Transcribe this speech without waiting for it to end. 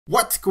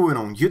What's going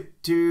on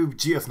YouTube?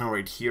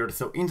 GeoSnowRate here.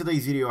 So in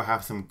today's video I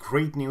have some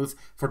great news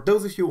for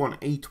those of you on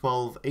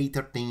A12,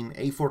 A13,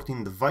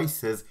 A14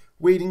 devices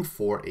waiting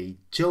for a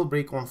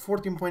jailbreak on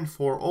 14.4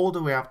 all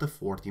the way up to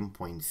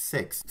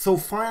 14.6. So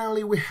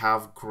finally we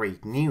have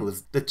great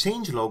news. The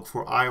changelog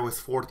for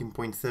iOS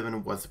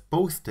 14.7 was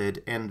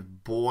posted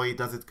and boy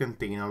does it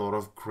contain a lot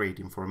of great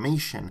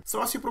information.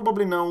 So as you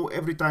probably know,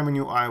 every time a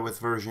new iOS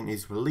version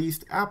is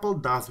released, Apple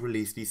does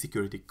release the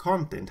security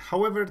content.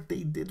 However,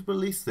 they did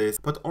release this,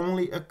 but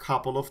only a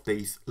couple of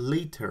days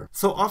later.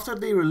 So after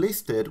they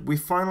released it, we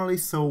finally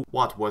saw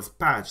what was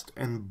patched,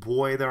 and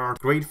boy, there are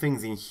great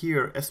things in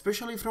here,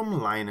 especially from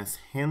Linus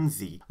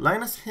Henze.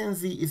 Linus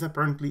Henze is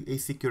apparently a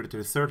security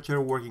researcher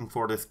working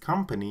for this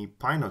company,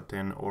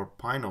 Pinoten or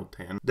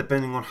Pinoten,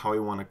 depending on how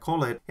you want to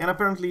call it, and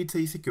apparently it's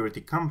a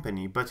security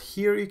company. But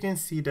here you can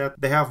see that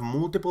they have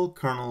multiple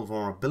kernel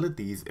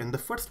vulnerabilities, and the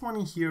first one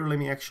in here, let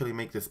me actually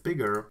make this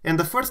bigger, and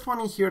the first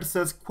one in here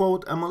says,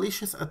 quote, a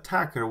malicious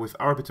attacker with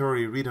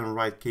arbitrary read and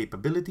write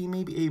capability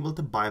may be able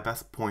to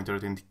bypass pointer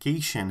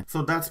authentication.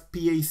 So that's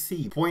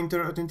PAC,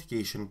 pointer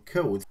authentication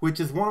code, which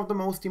is one of the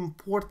most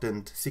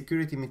important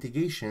security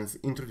mitigations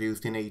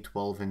introduced in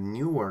A12 and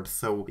newer.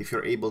 So if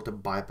you're able to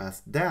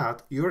bypass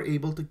that, you're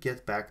able to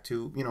get back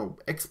to,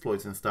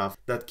 exploits and stuff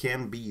that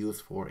can be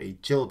used for a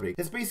jailbreak.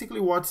 It's basically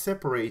what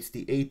separates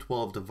the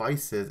A12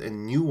 devices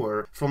and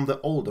newer from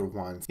the older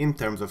ones in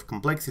terms of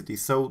complexity.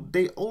 So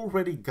they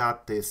already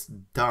got this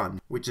done,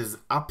 which is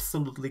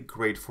absolutely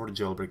great for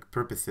jailbreak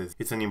purposes.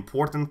 It's an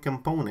important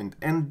component.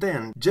 And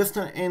then just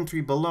an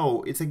entry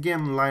below, it's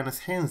again Linus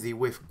Henze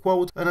with,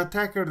 quote, an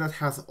attacker that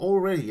has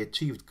already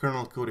achieved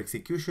kernel code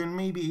execution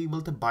may be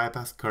able to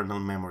bypass kernel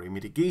memory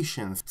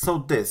mitigations. So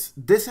this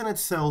in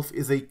itself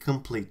is a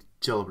complete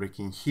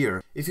jailbreaking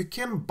here. If you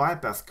can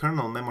bypass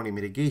kernel memory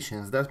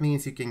mitigations, that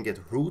means you can get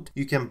root,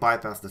 you can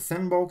bypass the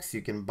sandbox,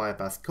 you can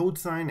bypass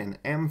codesign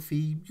and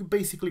AMFI, you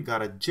basically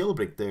got a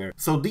jailbreak there.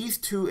 So these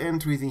two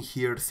entries in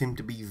here seem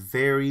to be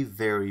very,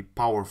 very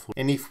powerful.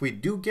 And if we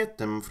do get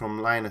them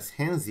from Linus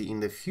Henze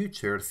in the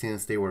future,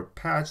 since they were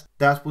patched,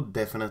 that would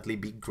definitely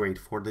be great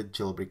for the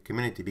jailbreak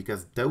community,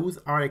 because those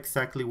are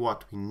exactly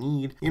what we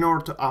need in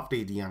order to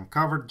update the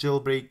uncovered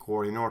jailbreak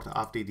or in order to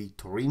update the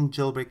Taurine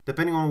jailbreak,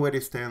 depending on where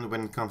you stand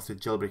when it comes to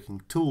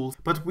jailbreaking tools.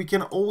 But we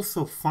can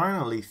also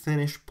finally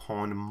finish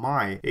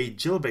PAC, a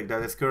jailbreak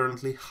that is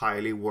currently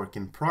highly work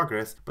in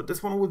progress, but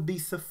this one would be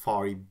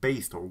Safari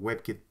based or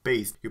WebKit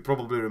based. You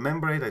probably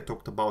remember it, I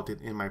talked about it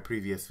in my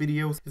previous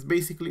videos. It's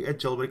basically a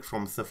jailbreak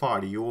from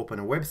Safari. You open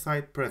a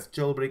website, press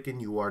jailbreak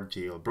and you are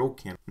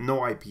jailbroken.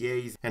 No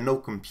IPAs and no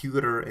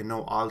computer and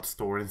no alt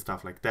store and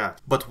stuff like that.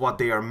 But what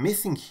they are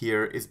missing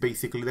here is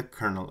basically the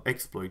kernel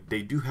exploit.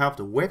 They do have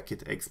the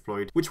WebKit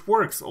exploit, which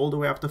works all the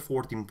way up to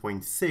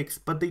 14.6,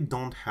 but they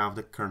don't have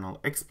the kernel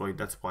exploit.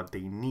 That's what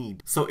they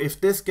need. So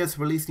if this gets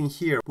released in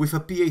here with a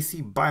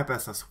PAC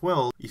bypass as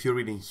well, if you're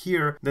reading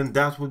here, then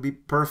that would be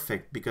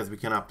perfect, because we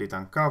can update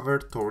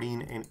uncovered,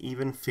 Taurine, and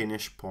even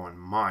finish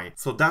PAC.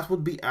 So that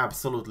would be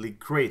absolutely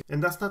great.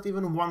 And that's not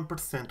even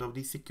 1% of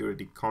the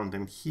security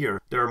content here.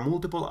 There are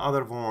multiple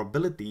other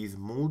vulnerabilities,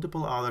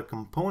 multiple other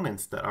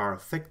components that are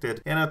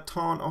affected, and a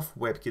ton of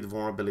WebKit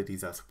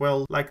vulnerabilities as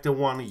well, like the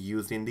one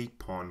used in the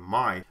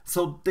PAC.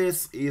 So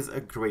this is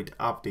a great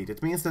update.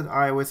 It means that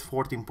iOS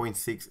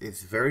 14.6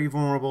 is very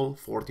vulnerable,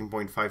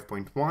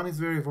 14.5.1 is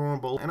very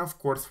vulnerable, and of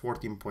course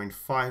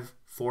 14.5,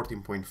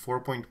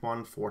 14.4.1,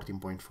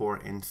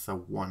 14.4 and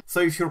so on. So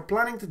if you're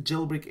planning to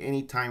jailbreak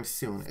anytime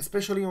soon,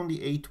 especially on the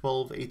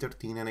A12,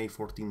 A13 and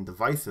A14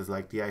 devices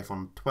like the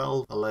iPhone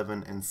 12,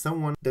 11 and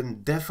so on,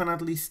 then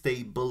definitely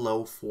stay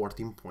below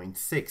 14.6.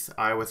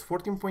 iOS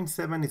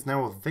 14.7 is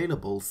now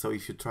available, so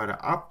if you try to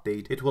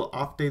update, it will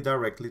update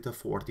directly to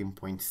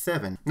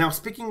 14.7. Now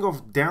speaking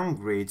of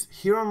downgrades,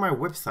 here on my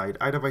website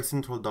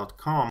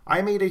idevicecentral.com,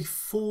 I made a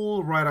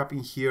full write-up in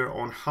here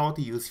on how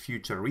to use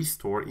Future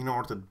Restore in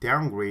order to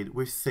downgrade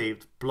with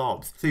saved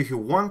blobs. So if you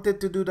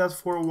wanted to do that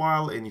for a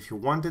while, and if you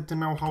wanted to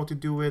know how to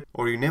do it,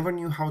 or you never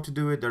knew how to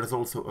do it, there's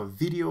also a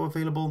video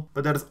available,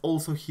 but there's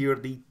also here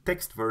the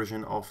text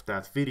version of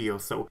that video.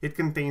 So it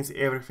contains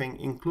everything,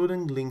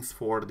 including links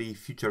for the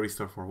Future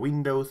Restore for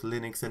Windows,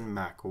 Linux and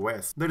Mac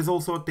OS. There is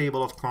also a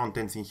table of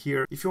contents in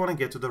here if you want to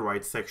get to the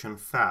right section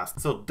fast.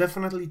 So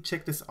definitely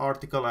check this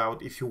article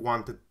out if you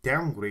want to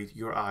downgrade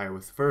your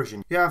iOS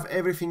version. You have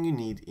everything you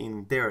need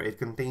in there. It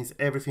contains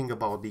everything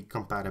about the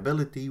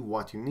compatibility,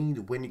 what you need,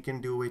 when you can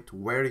do it,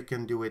 where you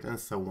can do it, and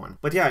so on.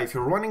 But yeah, if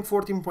you're running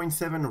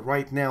 14.7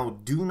 right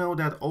now, do know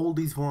that all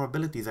these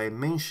vulnerabilities I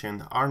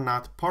mentioned are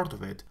not part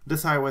of it.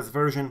 This iOS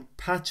version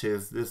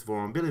patches this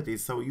vulnerability,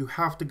 so you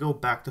have to go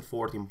back to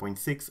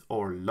 14.6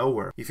 or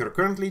lower. If you're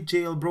currently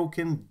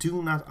jailbroken,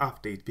 do not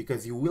update,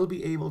 because you will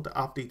be able to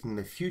update in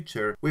the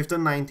future with the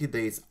 90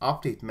 days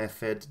update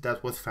method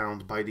that was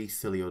found by the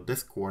Cilio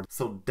Discord,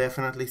 so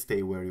definitely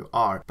stay where you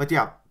are. But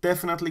yeah,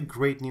 definitely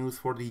great news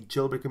for the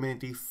jailbreak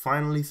community.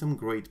 Finally some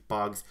great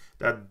bugs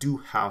that do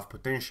have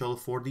potential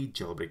for the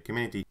jailbreak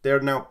community.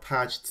 They're now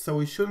patched, so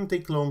it shouldn't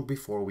take long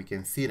before we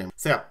can see them.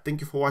 So yeah,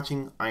 thank you for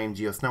watching. I am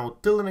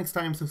GeoSnow. Till the next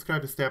time,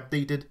 subscribe to stay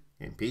updated,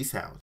 and peace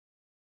out.